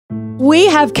We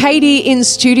have Katie in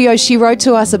studio. She wrote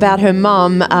to us about her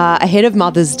mum ahead of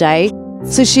Mother's Day.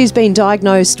 So she's been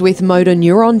diagnosed with motor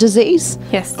neuron disease.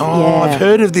 Yes. Oh, Yeah. I've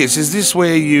heard of this. Is this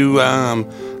where you,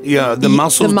 the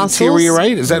muscles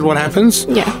deteriorate? Is that what happens?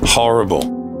 Yeah.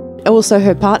 Horrible. Also,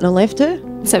 her partner left her.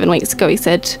 7 weeks ago he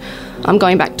said, I'm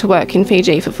going back to work in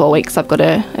Fiji for 4 weeks. I've got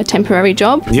a temporary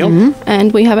job. Yep.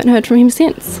 And we haven't heard from him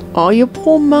since. Oh, your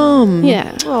poor mum.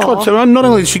 Yeah. God, so not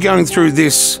only is she going through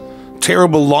this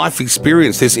terrible life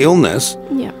experience, this illness,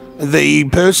 Yeah. the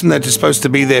person that is supposed to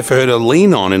be there for her to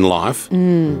lean on in life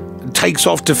takes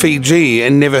off to Fiji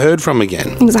and never heard from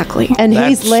again. Exactly. And That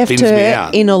he's left spins me her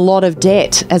out. in a lot of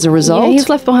debt as a result. Yeah, he's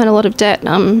left behind a lot of debt,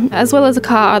 as well as a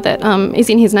car that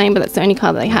is in his name, but that's the only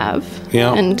car they have.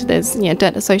 Yeah. And there's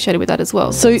debt associated with that as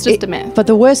well. So it's just a mess. But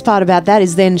the worst part about that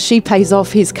is then she pays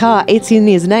off his car. It's in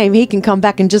his name. He can come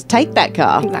back and just take that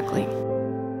car. Exactly.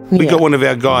 We've Yeah. got one of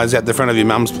our guys out the front of your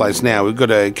mum's place now. We've got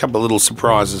a couple of little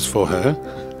surprises for her.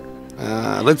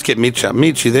 Let's get Mitch up.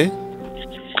 Mitch, you there?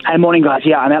 Hey, morning, guys.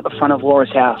 Yeah, I'm out the front of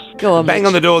Laura's house. Go on, Bang Mitch.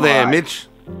 on the door there, Mitch.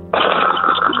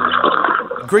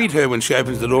 Greet her when she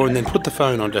opens the door and then put the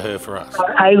phone onto her for us.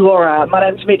 Hey, Laura. My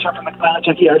name's Mitch. I'm from the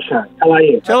Macarthur Show. How are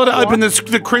you? Tell her to open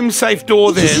the crim safe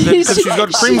door there, because she's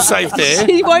got crim safe there.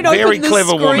 She won't Very open the clever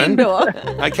screen woman. door.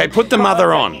 Okay, put the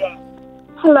mother on.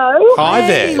 Hello. Hi Hey,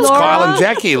 there. It's Laura. Kyle and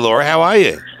Jackie. Laura, how are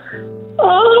you?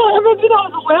 Oh, I'm a bit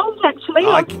overwhelmed, actually.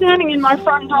 I'm standing in my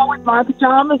front door with my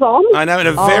pyjamas on. I know, in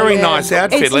a very yeah. nice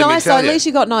outfit, It's let nice, me tell at you. least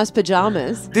you got nice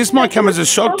pyjamas. This might come as a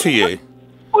shock to you.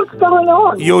 What's going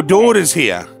on? Your daughter's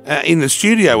here in the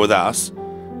studio with us,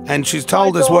 and she's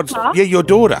told us what's... daughter? Yeah, your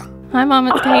daughter. Hi, Mum.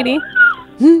 It's Katie.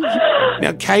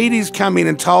 Now, Katie's come in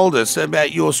and told us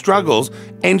about your struggles,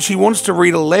 and she wants to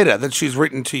read a letter that she's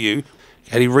written to you.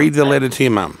 Katie, read the letter to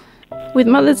your mum. With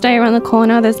Mother's Day around the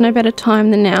corner, there's no better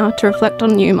time than now to reflect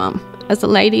on you, Mum. As a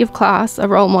lady of class, a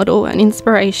role model, an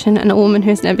inspiration, and a woman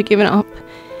who's never given up,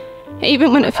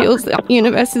 even when it feels the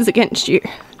universe is against you.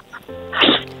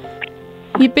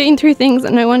 You've been through things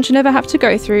that no one should ever have to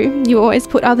go through. You always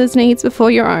put others' needs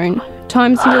before your own.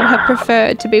 Times you would have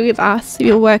preferred to be with us.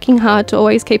 You're working hard to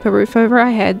always keep a roof over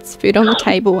our heads, food on the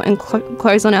table, and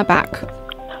clothes on our back.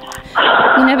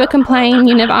 You never complain,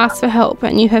 you never ask for help,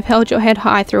 and you have held your head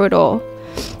high through it all.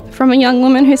 From a young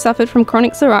woman who suffered from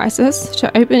chronic psoriasis,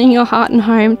 to opening your heart and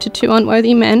home to two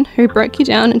unworthy men who broke you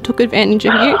down and took advantage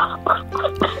of you.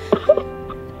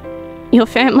 Your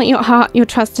family, your heart, your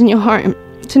trust and your home.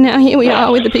 To now here we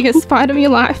are with the biggest fight of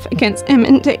your life against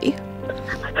M&D.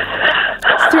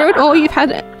 Through it all you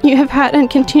have had and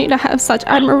continue to have such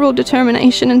admirable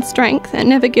determination and strength and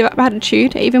never give up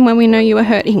attitude even when we know you are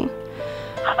hurting.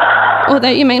 Although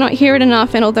you may not hear it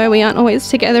enough, and although we aren't always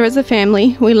together as a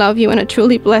family, we love you and are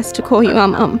truly blessed to call you our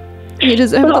mum. You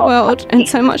deserve the world and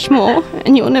so much more,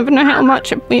 and you'll never know how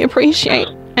much we appreciate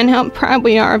and how proud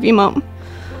we are of you, Mum.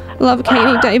 Love,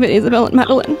 Katie, David, Isabel and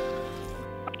Madeline.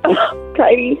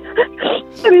 Katie,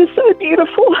 it is so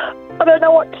beautiful. I don't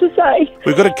know what to say.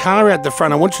 We've got a car out the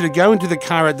front. I want you to go into the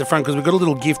car out the front because we've got a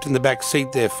little gift in the back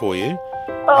seat there for you.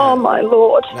 Oh, my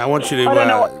Lord. Now, I want you I don't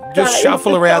know to what to just say.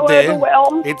 shuffle I'm her just out so there.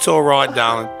 overwhelmed. It's all right,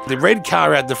 darling. The red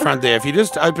car out the front there, if you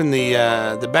just open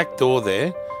the back door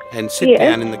there and sit Yes.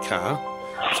 down in the car.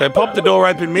 So pop the door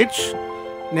open, Mitch.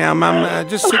 Now, Mum,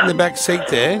 just sit in the back seat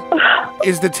there.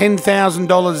 Is the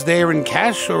 $10,000 there in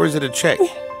cash or is it a cheque?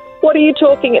 What are you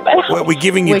talking about? Well, we're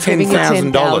giving you We're giving you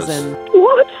 $10,000. $10,000.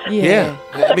 What? Yeah,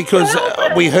 because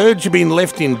we heard you've been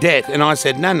left in debt, and I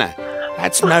said, no,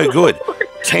 that's no good.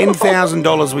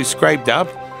 $10,000 we scraped up,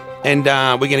 and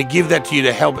we're going to give that to you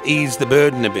to help ease the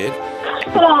burden a bit.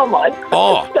 Oh, my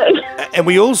God. And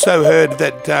we also heard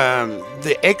that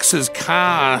the ex's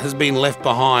car has been left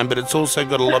behind, but it's also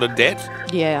got a lot of debt.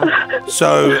 Yeah.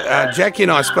 So Jackie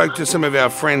and I spoke to some of our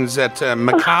friends at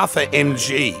Macarthur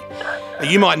MG.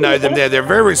 You might know them there. They're a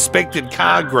very respected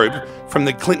car group from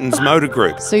the Clintons Motor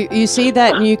Group. So you see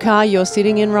that new car you're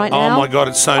sitting in right now? Oh, my God,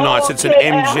 it's so nice. It's an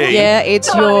yeah. MG. Yeah,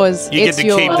 it's yours. You it's get to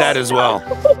yours. keep that as well.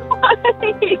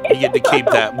 You get to keep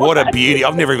that. What a beauty.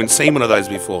 I've never even seen one of those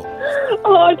before.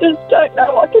 Oh, I just don't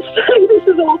know what to say. This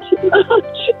is all too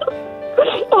much.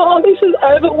 Oh, this is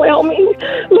overwhelming.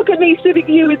 Look at me sitting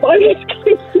here with my head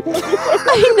clipped.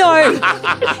 I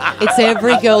know. It's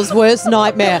every girl's worst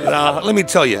nightmare. Let me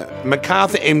tell you,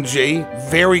 Macarthur MG,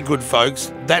 very good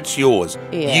folks. That's yours.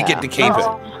 Yeah. You get to keep it.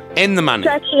 And the money.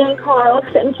 Jackie and Kyle,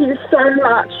 thank you so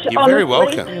much. You're very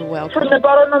Honestly, welcome. You're welcome. From the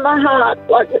bottom of my heart,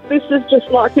 like, this is just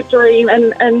like a dream,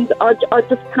 and I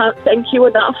just can't thank you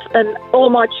enough. And all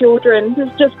my children,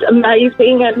 it's just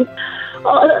amazing. And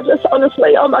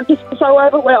honestly, I'm just so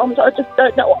overwhelmed. I just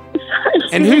don't know what to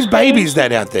And whose baby is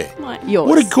that out there? Yours.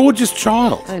 What a gorgeous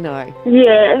child. I know.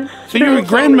 Yes. So you're a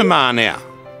grandmama now.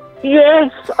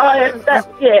 Yes, I am.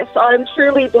 Yes, I am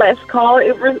truly blessed, Kyle.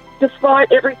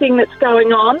 Despite everything that's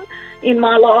going on in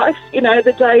my life, you know,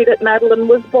 the day that Madeline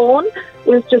was born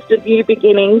was just a new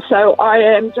beginning. So I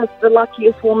am just the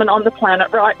luckiest woman on the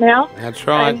planet right now. That's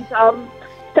right. And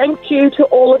thank you to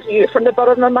all of you from the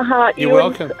bottom of my heart. You're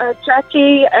welcome. And,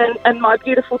 Jackie and my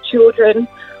beautiful children.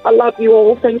 I love you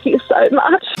all. Thank you so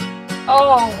much.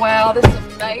 Oh, wow, this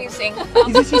is amazing.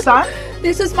 Is this your son?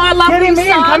 This is my lovely Get him in.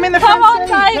 son. Come in the Come front on,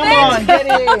 seat. David. Come on, get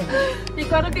in. You've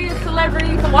got to be a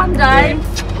celebrity for one day.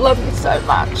 Love you so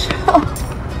much.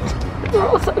 You're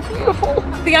all so beautiful.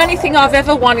 The only thing I've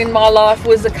ever won in my life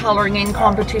was a colouring in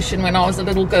competition when I was a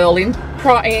little girl in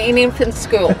infant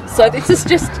school. So this is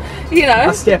just, you know.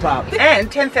 A step up.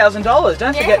 And $10,000.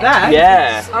 Don't forget that.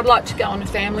 Yeah. I'd like to go on a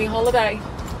family holiday.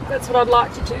 That's what I'd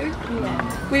like to do.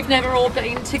 Yeah. We've never all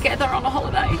been together on a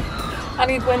holiday.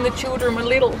 Only when the children were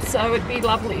little, so it'd be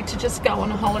lovely to just go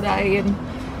on a holiday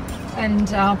and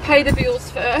pay the bills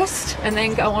first and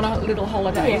then go on a little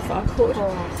holiday if I could.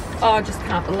 Oh, I just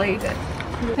can't believe it.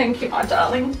 Thank you, my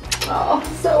darling. Oh,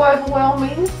 so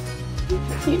overwhelming.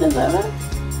 You deserve it.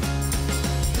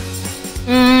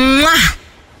 Mwah!